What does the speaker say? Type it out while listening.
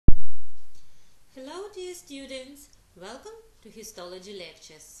dear students, welcome to Histology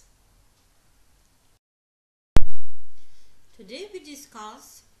lectures. Today we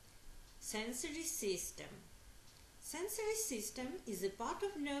discuss sensory system. Sensory system is a part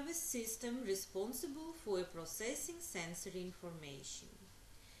of nervous system responsible for processing sensory information.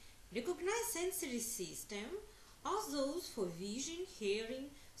 Recognized sensory system are those for vision, hearing,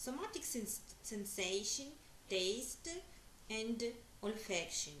 somatic sensation, taste and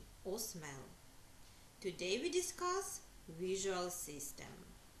olfaction or smell. Today we discuss visual system.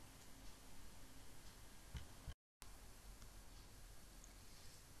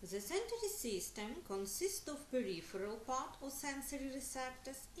 The sensory system consists of peripheral part or sensory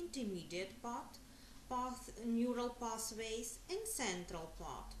receptors, intermediate part, neural pathways, and central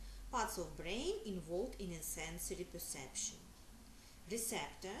part, parts of brain involved in a sensory perception.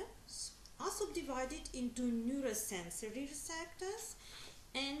 Receptors are subdivided into neurosensory receptors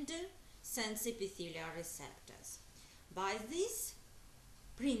and sensoepithelial receptors. By these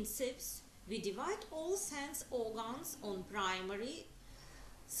principles, we divide all sense organs on primary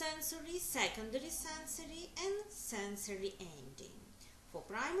sensory, secondary sensory, and sensory ending. For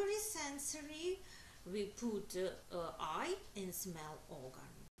primary sensory, we put eye and smell organ.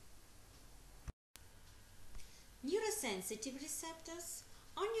 Neurosensitive receptors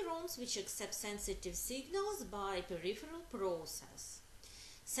are neurons which accept sensitive signals by peripheral process.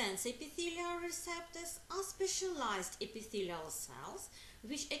 Sensoepithelial receptors are specialized epithelial cells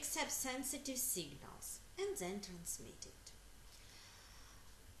which accept sensitive signals and then transmit it.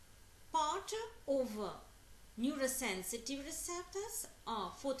 Part of neurosensitive receptors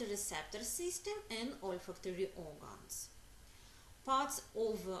are photoreceptor system and olfactory organs. Parts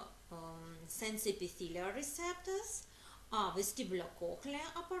of sensoepithelial receptors are vestibulocochlear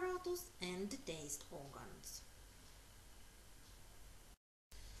apparatus and taste organs.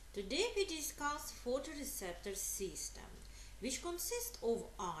 Today we discuss photoreceptor system, which consists of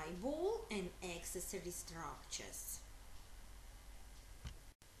eyeball and accessory structures.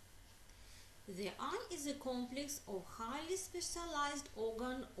 The eye is a complex of highly specialized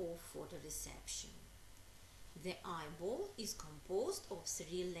organ of photoreception. The eyeball is composed of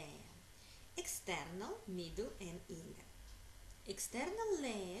three layers: external, middle, and inner. External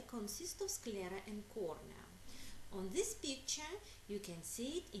layer consists of sclera and cornea. On this picture, you can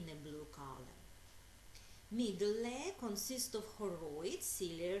see it in a blue color. Middle layer consists of choroid,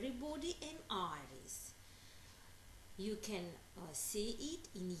 ciliary body, and iris. You can see it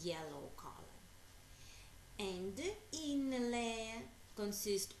in yellow color. And inner layer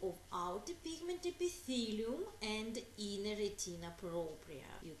consists of outer pigment epithelium and inner retina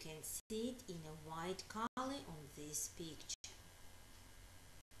propria. You can see it in a white color on this picture.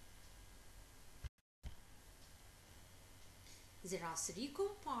 There are three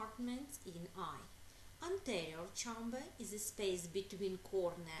compartments in eye. Anterior chamber is a space between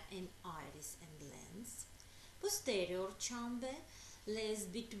cornea and iris and lens. Posterior chamber lays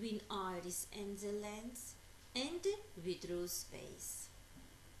between iris and the lens, and vitreous space.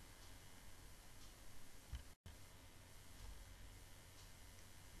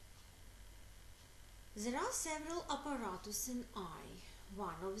 There are several apparatus in eye,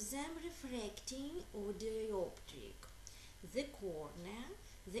 one of them refracting or dioptric. The cornea,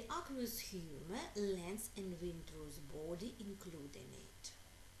 the aqueous humor, lens and vitreous body include in it.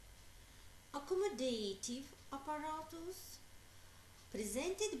 Accommodative apparatus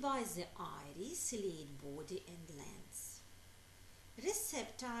presented by the iris, ciliate body and lens.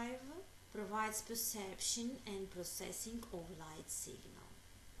 Receptive provides perception and processing of light signal.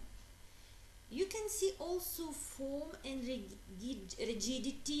 You can see also form and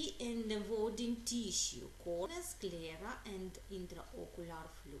rigidity in the voiding tissue, cornea, sclera and intraocular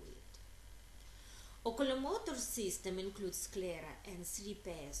fluid. Oculomotor system includes sclera and three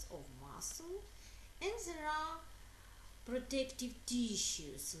pairs of muscle, and there are protective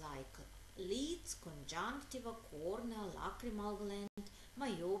tissues like lids, conjunctiva, cornea, lacrimal gland,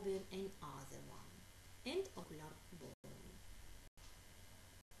 meibomian and other one, and ocular bone.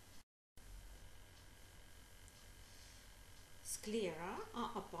 Sclera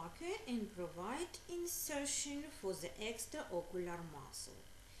are opaque and provide insertion for the extraocular muscle.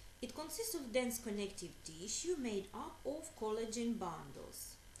 It consists of dense connective tissue made up of collagen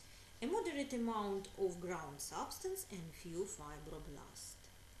bundles, a moderate amount of ground substance and few fibroblasts.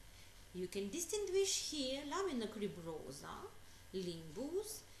 You can distinguish here lamina cribrosa,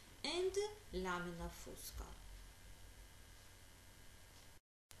 limbus and lamina fusca.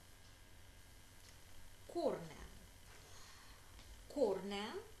 Cornea.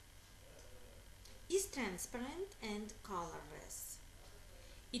 Cornea is transparent and colorless.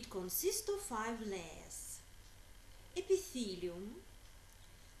 It consists of 5 layers: epithelium,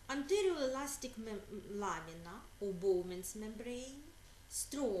 anterior elastic lamina or Bowman's membrane,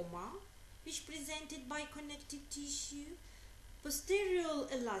 stroma, which presented by connective tissue, posterior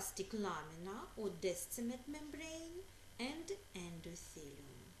elastic lamina or descemet membrane, and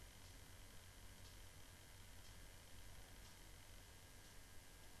endothelium.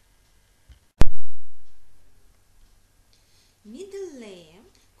 Middle layer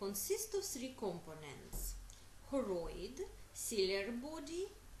consists of 3 components: choroid, ciliary body,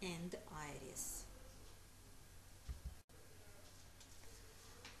 and iris.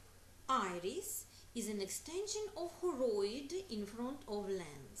 Iris is an extension of choroid in front of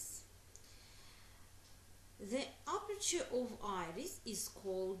lens. The aperture of iris is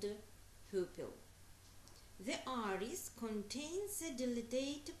called pupil. The iris contains the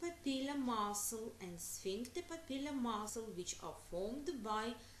dilated papilla muscle and sphincter papilla muscle, which are formed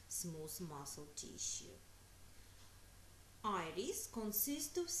by smooth muscle tissue. Iris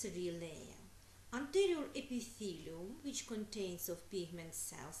consists of 3 layers: anterior epithelium, which contains of pigment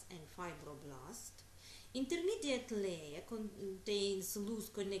cells and fibroblasts. Intermediate layer contains loose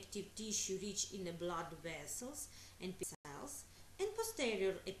connective tissue rich in blood vessels and cells, and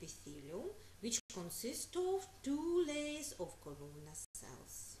posterior epithelium, which consists of 2 layers of columnar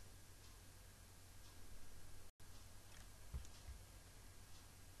cells.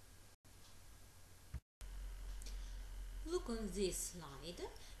 Look on this slide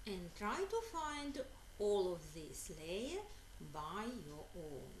and try to find all of these layers by your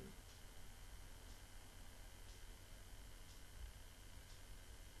own.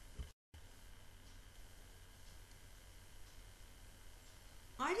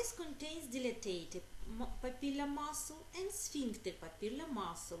 Iris contains dilated papilla muscle and sphincter papilla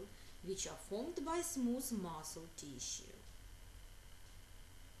muscle, which are formed by smooth muscle tissue.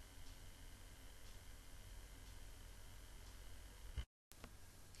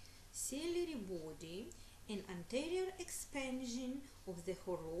 Ciliary body, an anterior expansion of the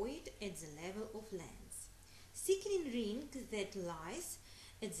choroid at the level of lens. Thickening ring that lies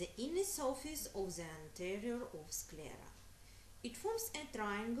at the inner surface of the anterior of sclera. It forms a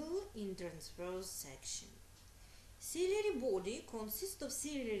triangle in transverse section. Ciliary body consists of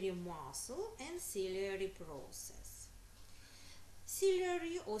ciliary muscle and ciliary process.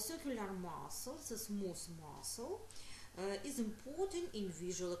 Ciliary or circular muscle, the smooth muscle, is important in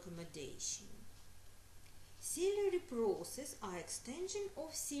visual accommodation. Ciliary process are extension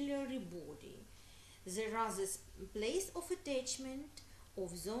of ciliary body. There are the place of attachment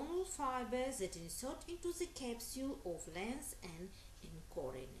of zonal fibers that insert into the capsule of lens and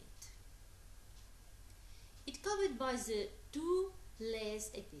encoronate. It covered by the 2 layers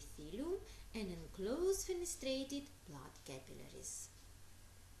epithelium and enclosed fenestrated blood capillaries.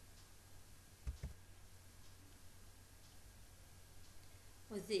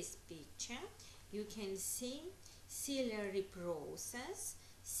 With this picture, you can see ciliary process,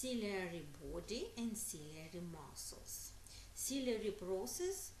 ciliary body, and ciliary muscles. Ciliary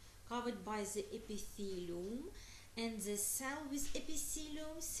process covered by the epithelium, and the cell with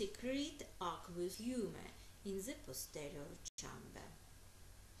epithelium secrete aqueous humor in the posterior chamber.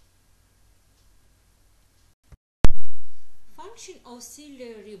 Function of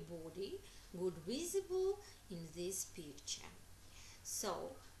ciliary body good visible in this picture.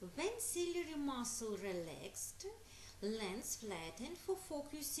 So, when ciliary muscle relaxed, lens flattened for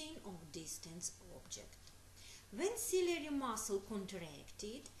focusing on distant object. When ciliary muscle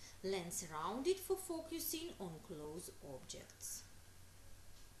contracted, lens rounded for focusing on close objects.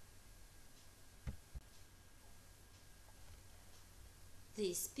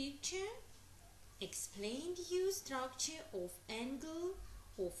 This picture explained you structure of angle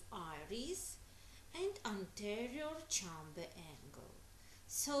of iris and anterior chamber angle.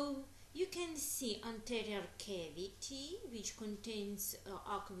 So you can see anterior cavity, which contains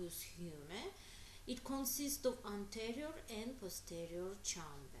aqueous humor. It consists of anterior and posterior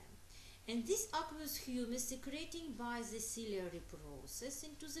chamber. And this aqueous humor secreting by the ciliary process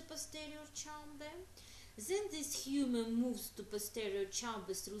into the posterior chamber. Then this humor moves to posterior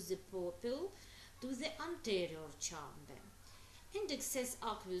chamber through the pupil to the anterior chamber. And excess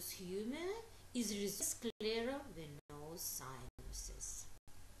aqueous humor is result sclerovenous sinuses.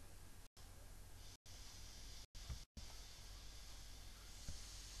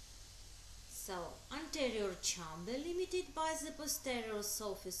 So, anterior chamber limited by the posterior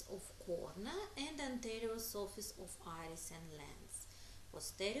surface of cornea and anterior surface of iris and lens.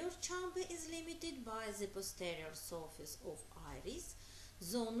 Posterior chamber is limited by the posterior surface of iris,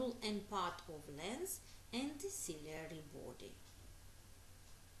 zonal and part of lens, and the ciliary body.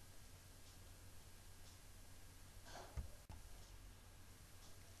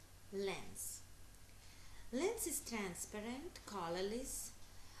 lens is transparent, colorless,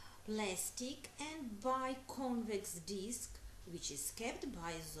 plastic and biconvex disc which is capped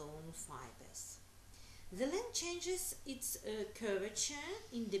by zone fibers. The lens changes its curvature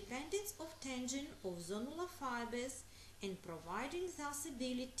independent of tension of zonular fibers and providing thus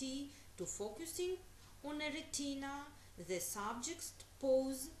ability to focusing on a retina the subject's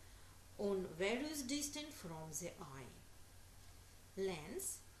pose on various distance from the eye.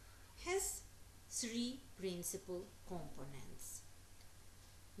 Lens has three principal components: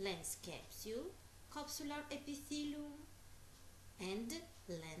 lens capsule, capsular epithelium, and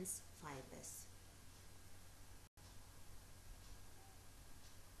lens fibers.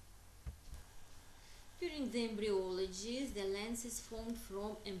 During the embryology, the lens is formed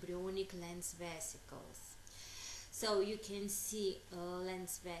from embryonic lens vesicles. So you can see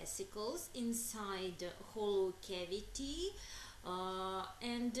lens vesicles inside hollow cavity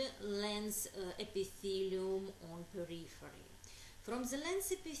and lens epithelium on periphery. From the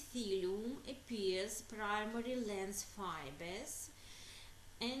lens epithelium appears primary lens fibers,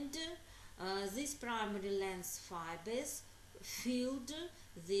 and these primary lens fibers filled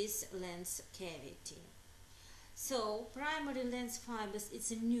this lens cavity. So primary lens fibers, it's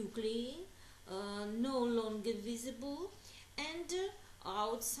a nuclei, no longer visible, and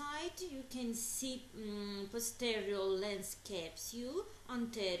outside you can see posterior lens capsule,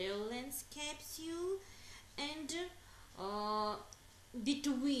 anterior lens capsule, and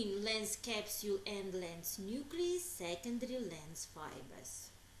between lens capsule and lens nuclei, secondary lens fibers.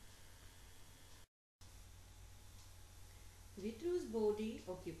 Vitreous body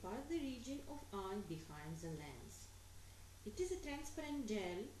occupies the region of eye behind the lens. It is a transparent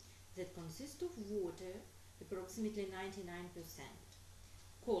gel that consists of water, approximately 99%,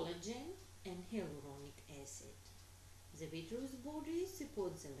 collagen and hyaluronic acid. The vitreous body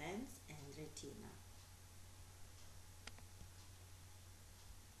supports the lens and retina.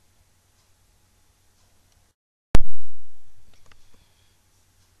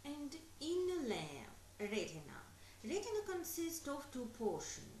 And inner layer, retina. Retina consists of two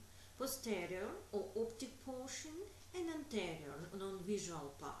portions: posterior or optic portion and anterior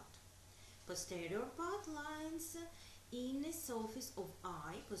non-visual part. Posterior part lies in the surface of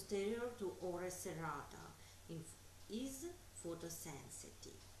eye posterior to ora serrata, is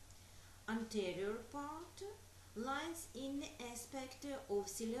photosensitive. Anterior part lies in the aspect of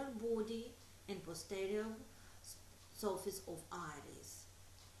ciliary body and posterior surface of iris.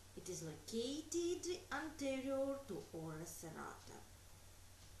 It is located anterior to ora serrata.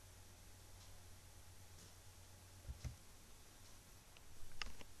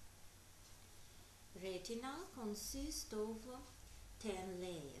 Retina consists of 10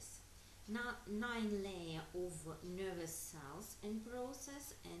 layers, 9 layers of nervous cells and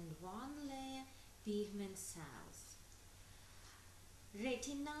process, and 1 layer pigment cells.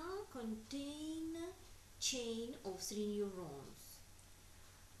 Retina contain chain of 3 neurons.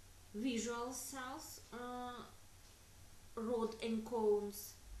 Visual cells, rod and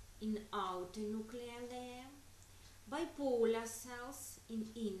cones in outer nuclear layer, bipolar cells in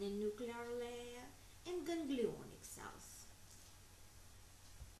inner nuclear layer, and ganglionic cells.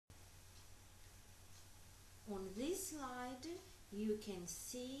 On this slide you can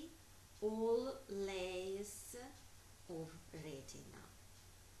see all layers of retina.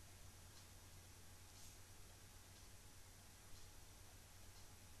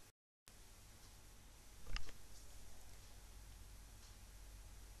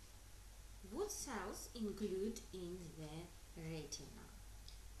 What cells include in the retina?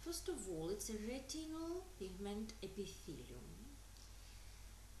 First of all, it's a retinal pigment epithelium.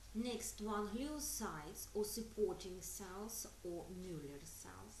 Next one, gliocytes or supporting cells or Muller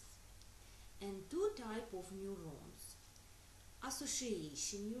cells. And 2 types of neurons: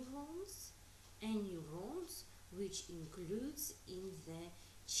 association neurons and neurons which includes in the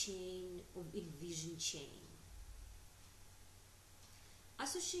chain of vision chain.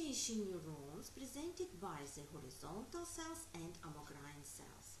 Association neurons presented by the horizontal cells and amacrine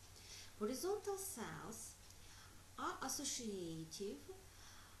cells. Horizontal cells are associative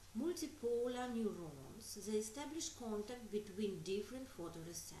multipolar neurons. They establish contact between different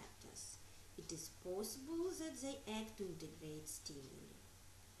photoreceptors. It is possible that they act to integrate stimuli.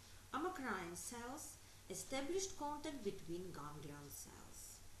 Amacrine cells established contact between ganglion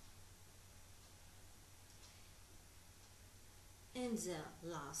cells. And the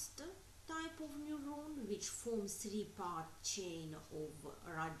last type of neuron, which forms 3-part chain of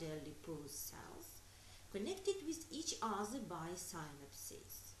radioadipose cells connected with each other by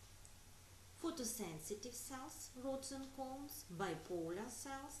synapses. Photosensitive cells, rods and cones, bipolar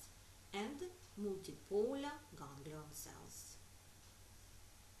cells, and multipolar ganglion cells.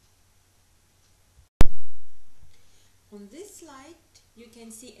 On this slide, you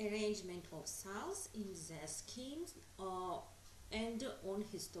can see arrangement of cells in the skin and on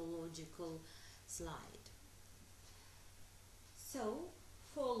histological slide. So,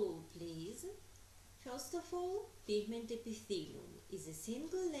 follow please. First of all, pigment epithelium is a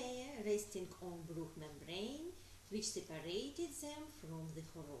single layer resting on Bruch membrane which separated them from the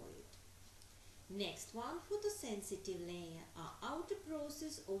choroid. Next one, photosensitive layer are outer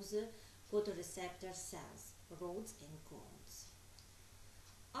process of the photoreceptor cells, rods and cones.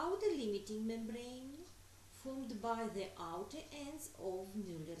 Outer limiting membrane formed by the outer ends of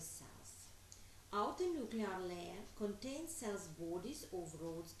Muller cells. Outer nuclear layer contains cells bodies of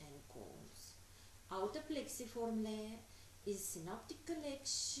rods and cones. Outer plexiform layer is synaptic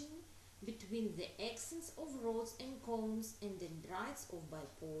connection between the axons of rods and cones and dendrites of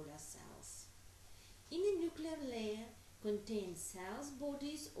bipolar cells. Inner nuclear layer contains cells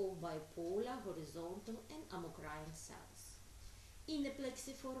bodies of bipolar horizontal and amocrine cells. Inner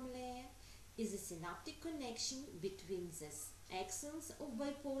plexiform layer is a synaptic connection between the axons of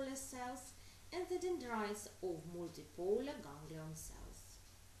bipolar cells and the dendrites of multipolar ganglion cells.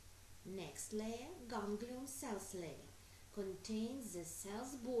 Next layer, ganglion cells layer, contains the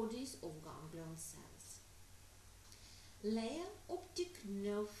cells bodies of ganglion cells. Layer optic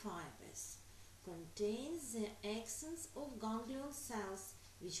nerve fibers contains the axons of ganglion cells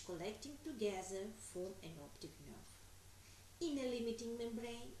which collecting together form an optic nerve. Inner limiting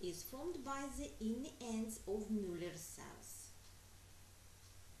membrane is formed by the inner ends of Muller cells.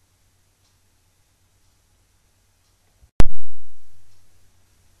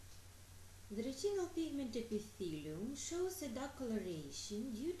 The retinal pigment epithelium shows a dark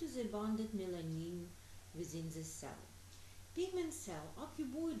coloration due to the abundant melanin within the cell. Pigment cell are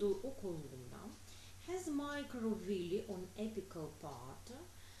cuboidal or columnar, has microvilli on apical part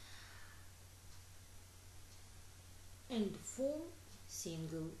and form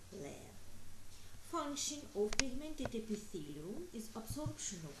single layer. Function of pigmented epithelium is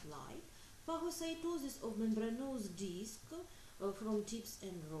absorption of light, phagocytosis of membranous disc from tips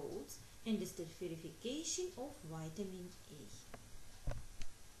and rods, and esterification of vitamin A.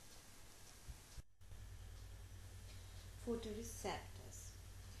 Photoreceptors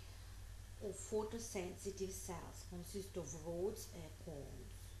or photosensitive cells consist of rods and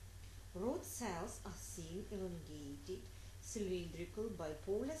cones. Rod cells are thin, elongated, cylindrical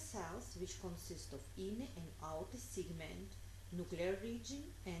bipolar cells which consist of inner and outer segment, nuclear region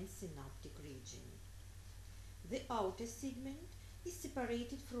and synaptic region. The outer segment is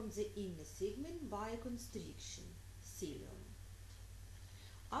separated from the inner segment by a constriction, cilium.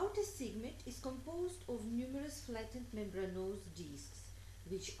 Outer segment is composed of numerous flattened membranous discs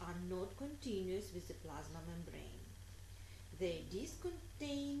which are not continuous with the plasma membrane. Their discs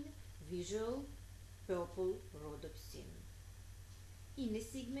contain visual purple rhodopsin. Inner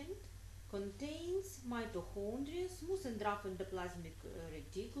segment contains mitochondria, smooth and rough endoplasmic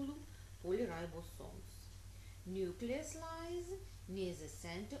reticulum, polyribosomes. Nucleus lies near the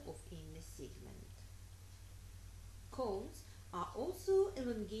center of inner segment. Cones are also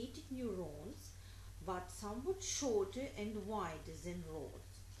elongated neurons, but somewhat shorter and wider than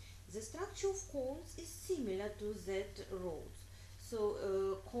rods. The structure of cones is similar to that rods.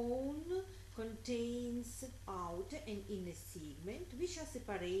 So cone contains outer and inner segment which are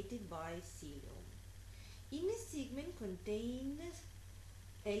separated by cilium. Inner segment contains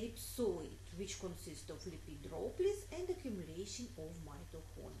ellipsoid which consists of lipid droplets and accumulation of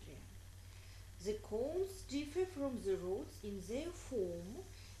mitochondria. The cones differ from the rods in their form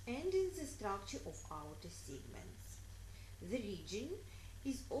and in the structure of outer segments. The region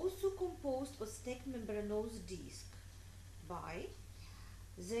is also composed of stacked membranous discs, but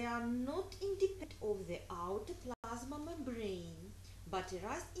they are not independent of the outer plasma membrane but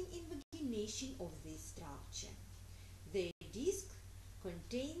arise in invagination of this structure. The disc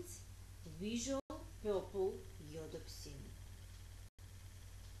contains visual purple rhodopsin.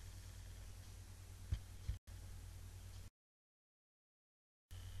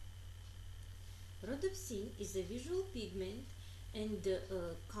 Rhodopsin is a visual pigment and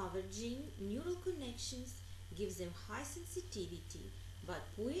covering neural connections gives them high sensitivity but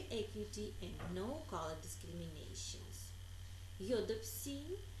poor acuity and no color discriminations.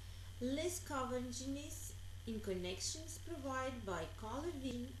 Rhodopsin less coverageness in connections provided by color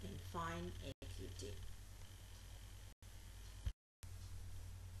vision and fine acuity.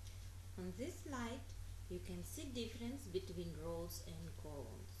 On this slide, you can see difference between rods and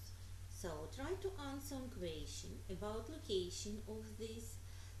cones. So try to answer one question about location of these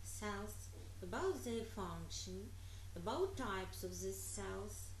cells, about their function, about types of these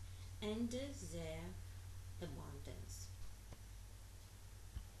cells, and their abundance.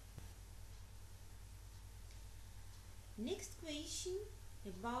 Next question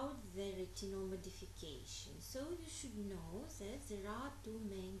about the retinal modification. So you should know that there are two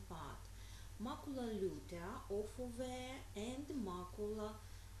main parts: macula lutea of ovare and macula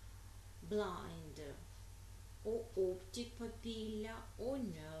blind or optic papilla or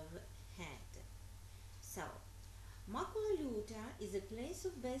nerve head. So macula lutea is a place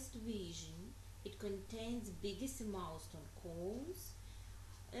of best vision. It contains biggest milestone cones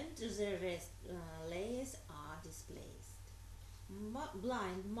and the rest layers are displaced.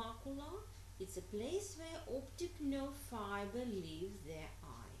 Blind macula is a place where optic nerve fiber leaves their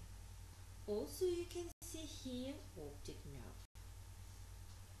eye. Also you can see here optic nerve.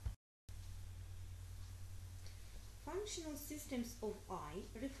 Functional systems of eye: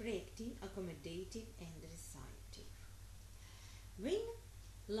 refracting, accommodative and receptive. When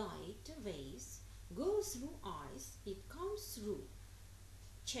light waves go through eyes, it comes through,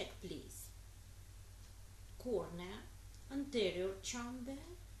 check please, cornea, anterior chamber,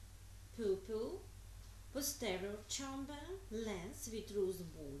 pupil, posterior chamber, lens vitreous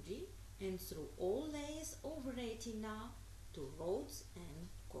body, and through all layers of retina to rods and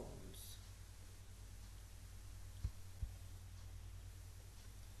cones.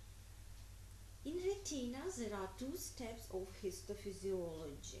 In retina, there are two steps of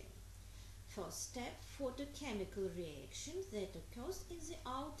histophysiology. First step, photochemical reaction that occurs in the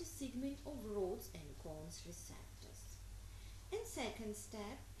outer segment of rods and cones receptors. And second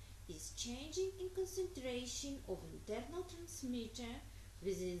step is changing in concentration of internal transmitter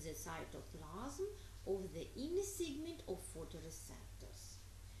within the cytoplasm of the inner segment of photoreceptors.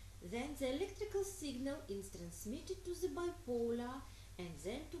 Then the electrical signal is transmitted to the bipolar and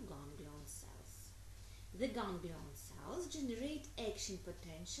then to ganglion cells. The ganglion cells generate action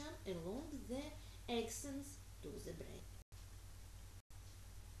potential along the axons to the brain.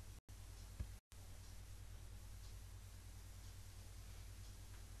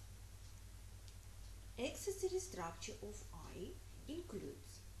 Accessory structure of eye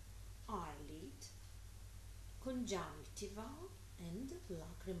includes eyelid, conjunctiva and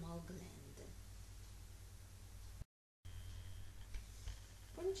lacrimal gland.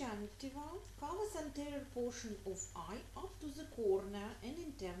 Conjunctiva covers anterior portion of eye up to the cornea and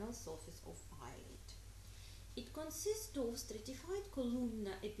internal surface of eyelid. It consists of stratified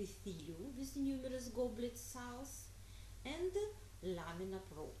columnar epithelium with numerous goblet cells and lamina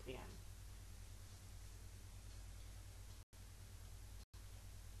propria.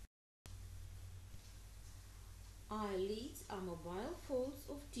 Eyelids are mobile folds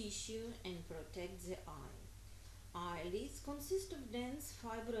of tissue and protect the eye. Eyelids consist of dense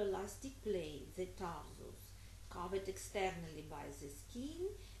fibroelastic plate, the tarsus, covered externally by the skin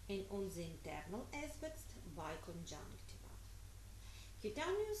and on the internal aspects by conjunctiva.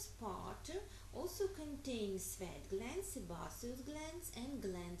 Cutaneous part also contains sweat glands, sebaceous glands and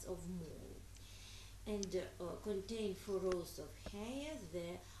glands of mole, and contain furrows of hair,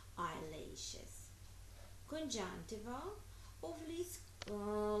 the eyelashes. Conjunctiva of lids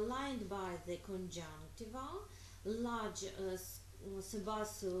lined by the conjunctiva. Large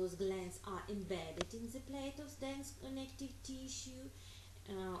sebaceous glands are embedded in the plate of dense connective tissue.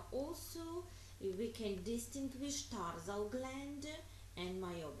 Also, we can distinguish tarsal gland and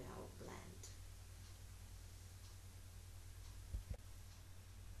meibomian gland.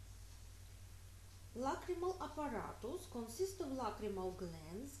 Lacrimal apparatus consists of lacrimal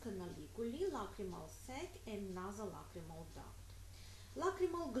glands, canaliculi, lacrimal sac and nasolacrimal duct.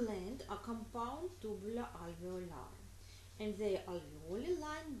 Lacrimal glands are compound tubular alveolar, and they are alveoli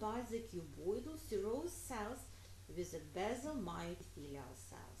lined by the cuboidal serous cells with the basal myoepithelial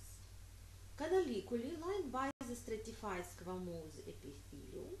cells. Canaliculi lined by the stratified squamous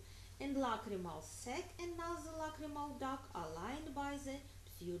epithelium, and lacrimal sac and nasolacrimal duct are lined by the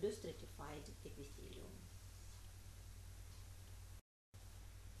pseudostratified epithelium.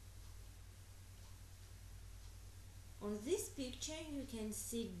 On this picture you can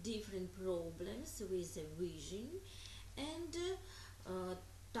see different problems with the vision and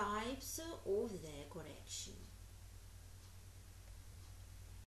types of their correction.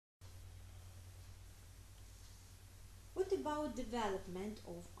 What about development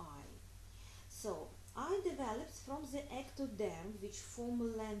of eye? So, eye develops from the ectoderm, which form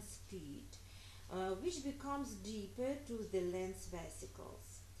a lens pit, which becomes deeper to the lens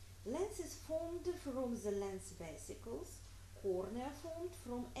vesicles. Lens is formed from the lens vesicles. Cornea formed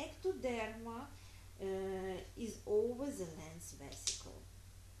from ectoderma is over the lens vesicle.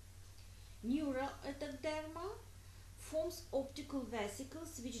 Neural ectoderma forms optical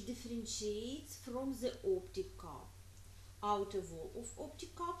vesicles which differentiates from the optic cup. Outer wall of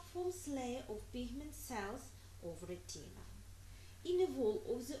optic cup forms layer of pigment cells of retina. Inner wall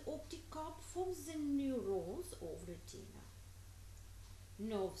of the optic cup forms the neurons of retina.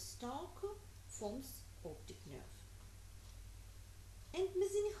 Nerve stalk forms optic nerve. And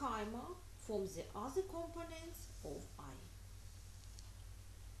mesenchyma forms the other components of eye.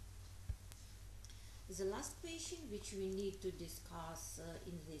 The last question which we need to discuss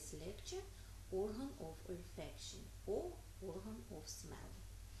in this lecture, organ of olfaction or organ of smell.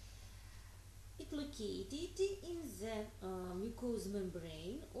 It located in the mucous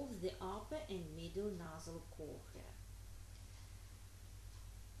membrane of the upper and middle nasal cochlea.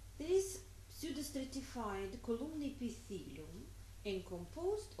 There is pseudostratified columnar epithelium and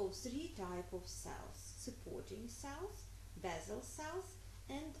composed of three types of cells: supporting cells, basal cells,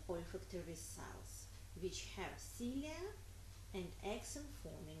 and olfactory cells, which have cilia and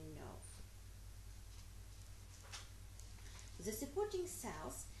axon-forming nerve. The supporting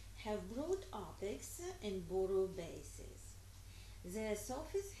cells have broad apex and borrow bases. Their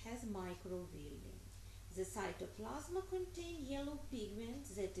surface has microvilli. The cytoplasma contains yellow pigment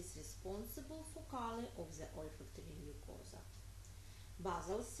that is responsible for color of the olfactory mucosa.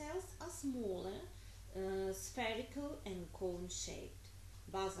 Basal cells are smaller, spherical and cone-shaped.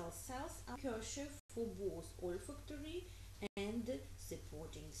 Basal cells are precursor for both olfactory and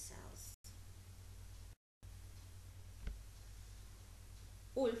supporting cells.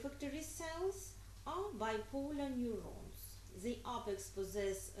 Olfactory cells are bipolar neurons. The apex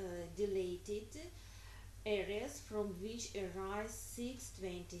possess dilated areas from which arise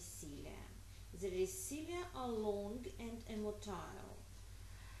 620 cilia. The cilia are long and immotile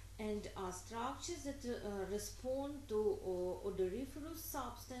and are structures that respond to odoriferous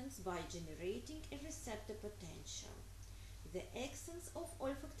substance by generating a receptor potential. The axons of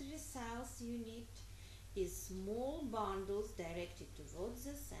olfactory cells unit is small bundles directed towards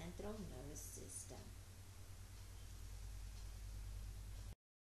the central nervous system.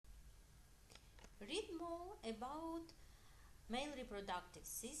 Read more about male reproductive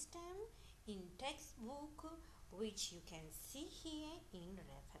system in textbook which you can see here in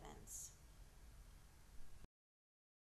reference.